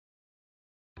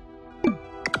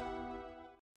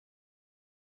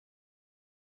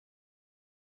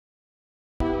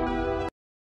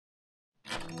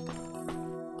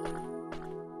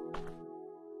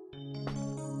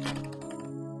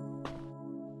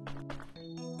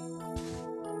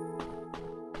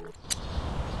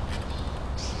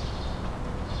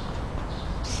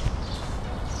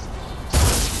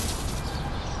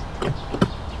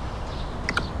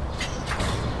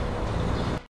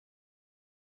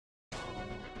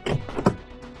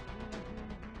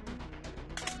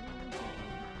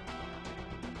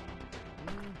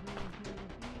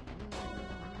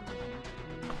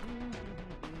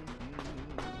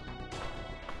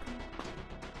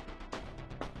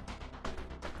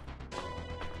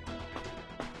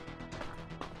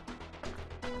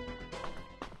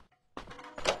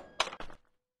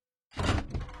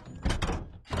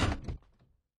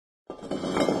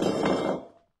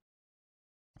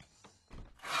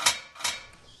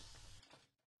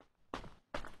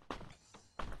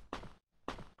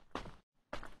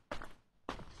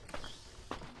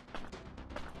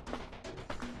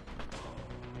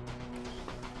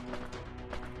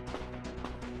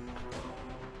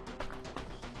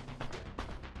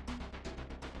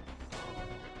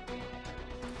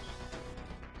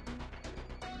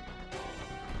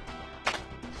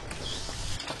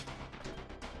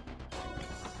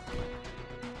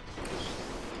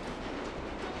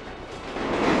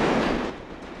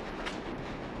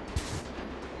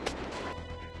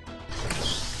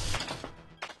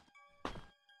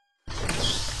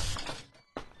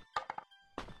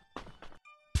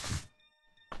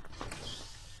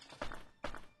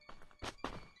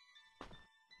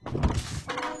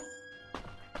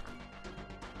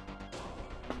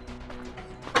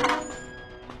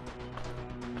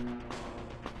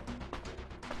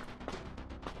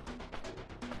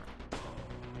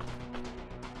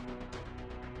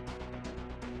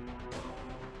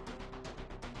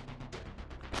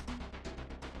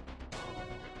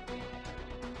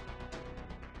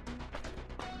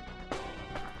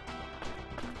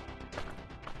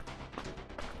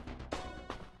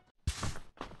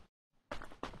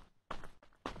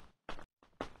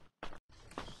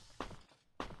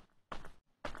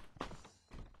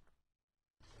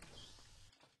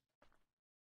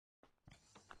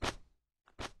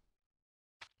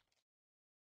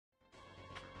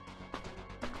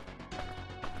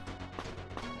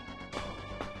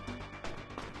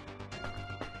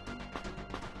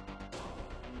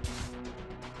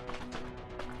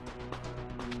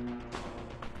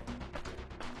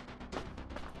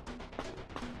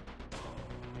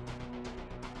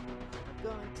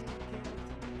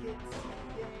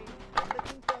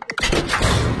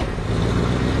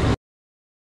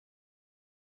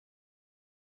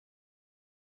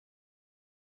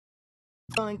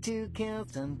Going to kill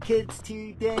some kids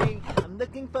today. I'm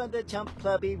looking for the chump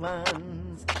clubby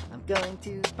ones. I'm going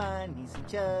to find me some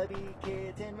chubby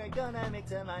kids and we're gonna make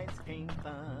some ice cream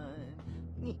fun.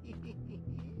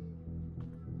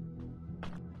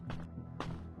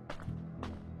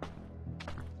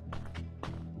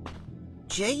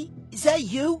 Jay, is that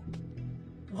you?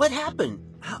 What happened?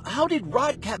 How did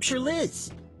Rod capture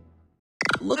Liz?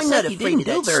 Looks like he didn't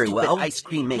do very well. Ice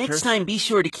cream maker. Next time, be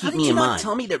sure to keep me in mind.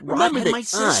 Tell me that Rod had my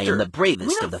sister. I am the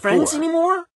bravest of the four. We're not friends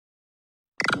anymore?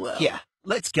 Well, yeah,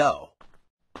 let's go.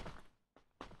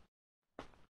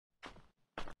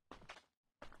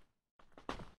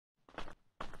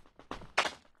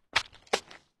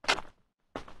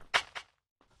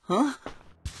 Huh?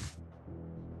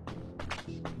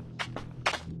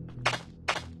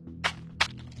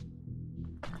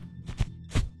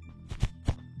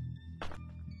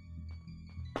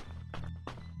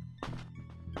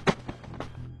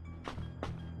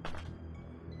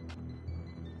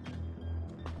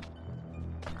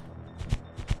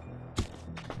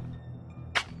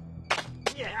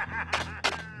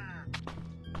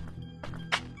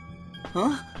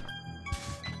 Huh?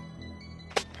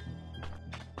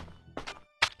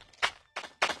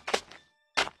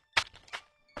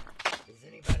 Is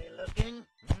anybody looking?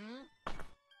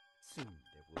 Soon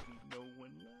there will be no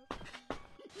one left.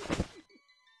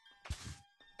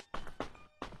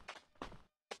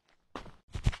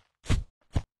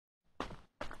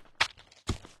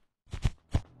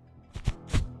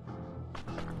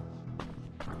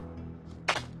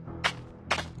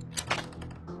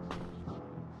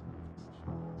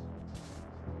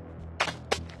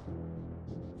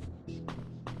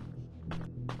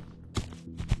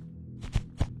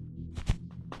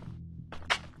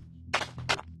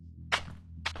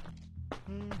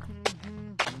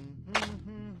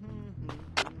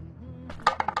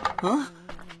 Huh?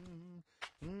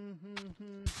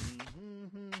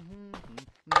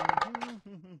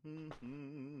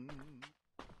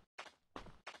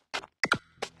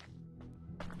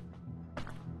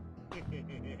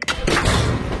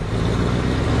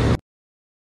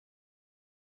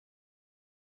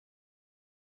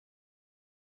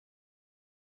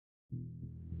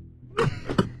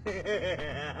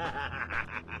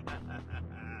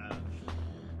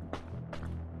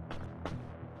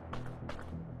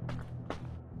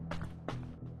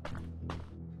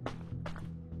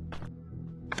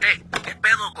 Hey, ¿qué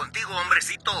pedo contigo,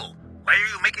 hombrecito? Why are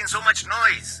you making so much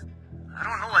noise? I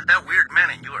don't know what that weird man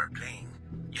and you are playing.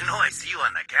 You know I see you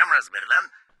on the cameras, ¿verdad?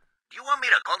 Do you want me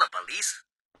to call the police?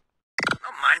 No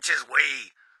manches,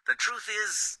 güey. The truth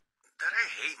is that I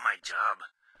hate my job.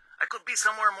 I could be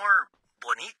somewhere more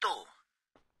bonito.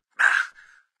 Ah,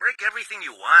 break everything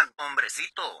you want,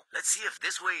 hombrecito. Let's see if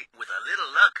this way, with a little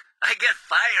luck, I get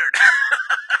fired.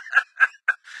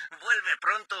 Vuelve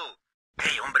pronto.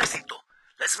 Hey, hombrecito,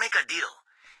 let's make a deal.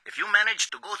 If you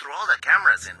manage to go through all the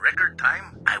cameras in record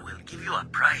time, I will give you a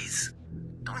prize.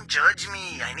 Don't judge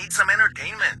me. I need some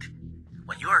entertainment.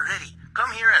 When you are ready,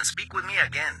 come here and speak with me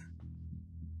again.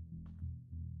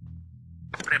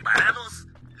 ¿Preparados?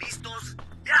 ¿Listos?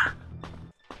 ¡Ya!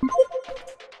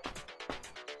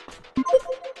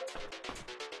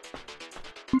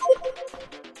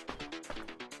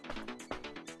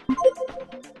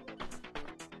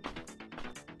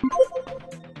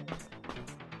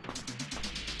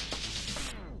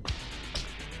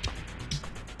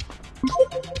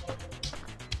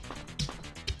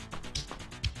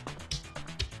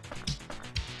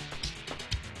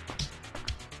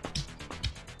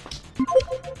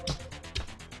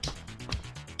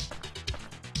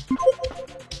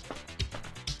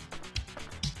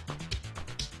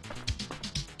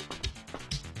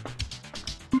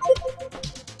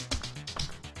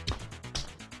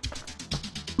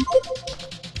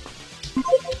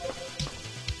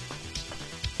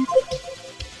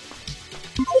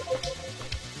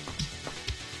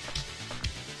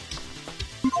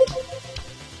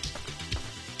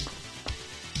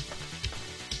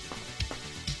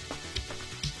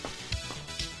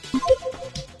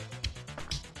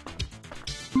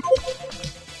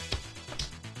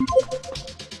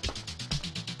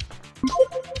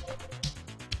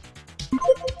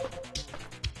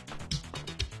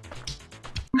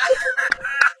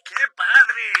 ¡Qué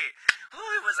padre!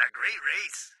 Oh, it was a great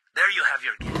race. There you have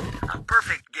your gift. A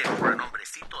perfect gift for an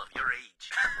hombrecito of your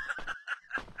age.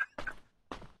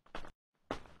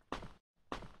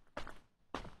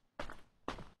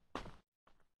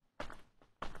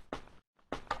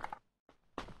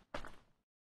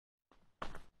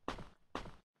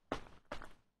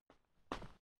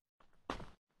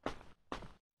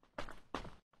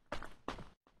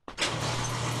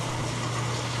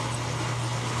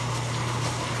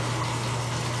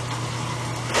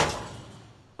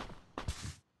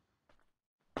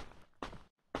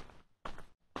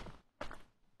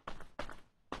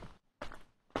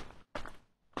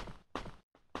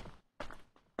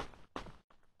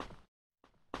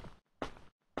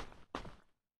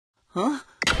 Huh?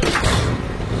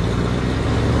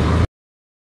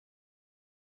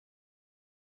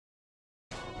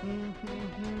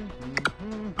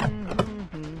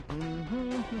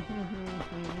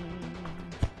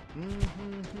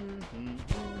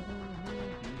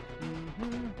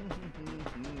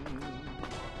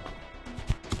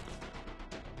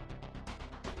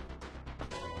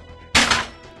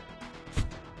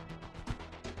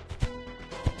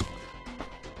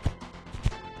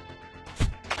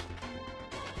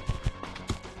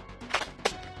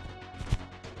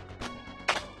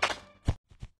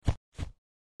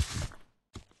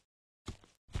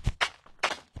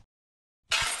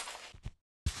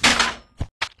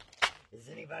 Is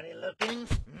anybody looking?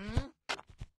 Hmm?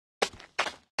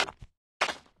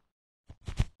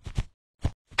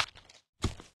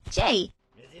 Jay,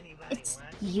 Is anybody it's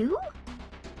watching? you?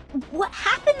 What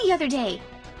happened the other day?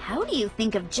 How do you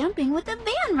think of jumping with the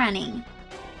van running?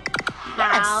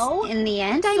 How? Yes, in the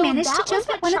end, I So managed to that jump was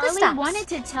at what one of the Charlie stops. wanted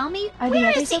to tell me. Are the Where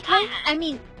others is he? okay? I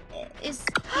mean, is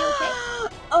he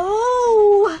okay?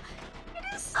 Oh,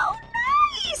 it is so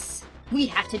nice. We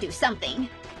have to do something.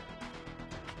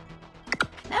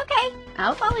 Okay,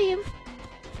 I'll follow you.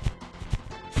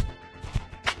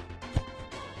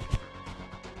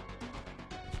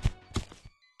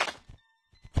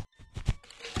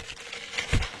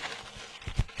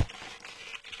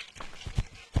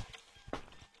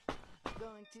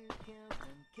 Going to kill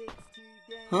some kids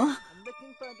today. Huh? I'm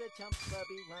looking for the chump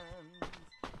clubby ones.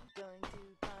 I'm going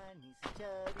to find me some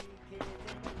chubby kids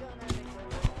and we're gonna make some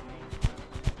ice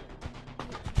cream.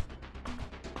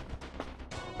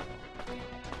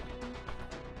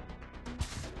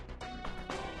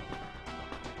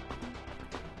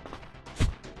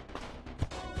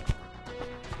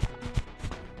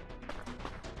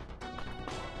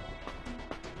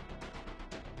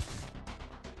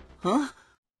 Huh?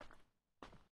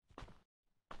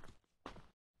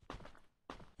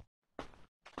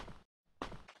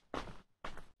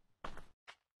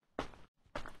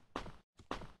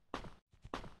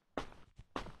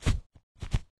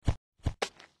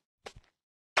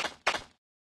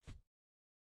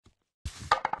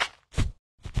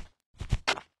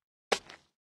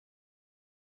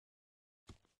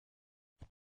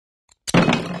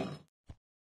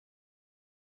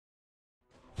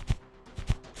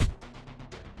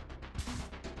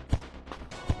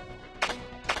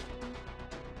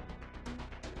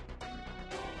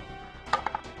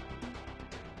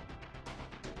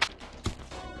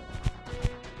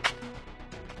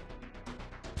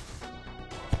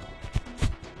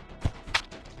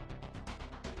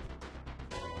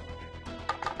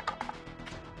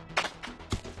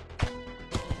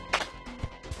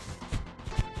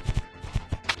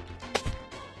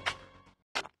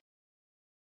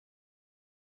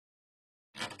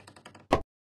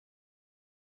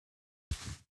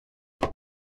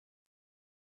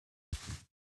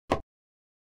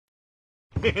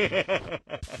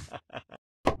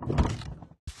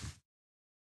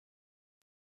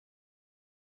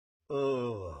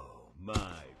 Oh,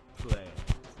 my plan's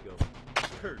going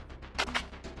perfect.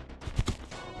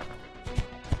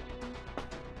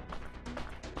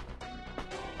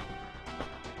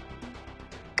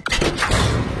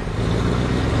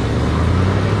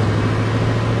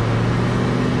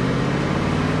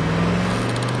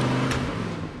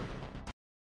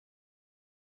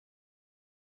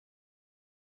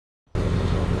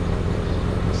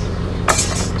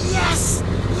 Yes!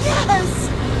 Yes!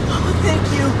 Oh, thank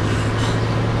you.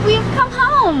 We've come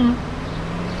home!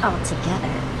 All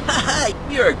together.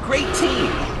 You're a great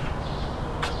team.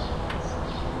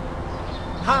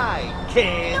 Hi,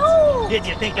 kids! No! Did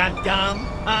you think I'm dumb?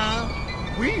 Huh?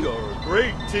 We are a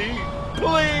great team.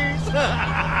 Please!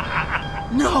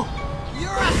 No!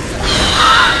 You're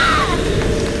a...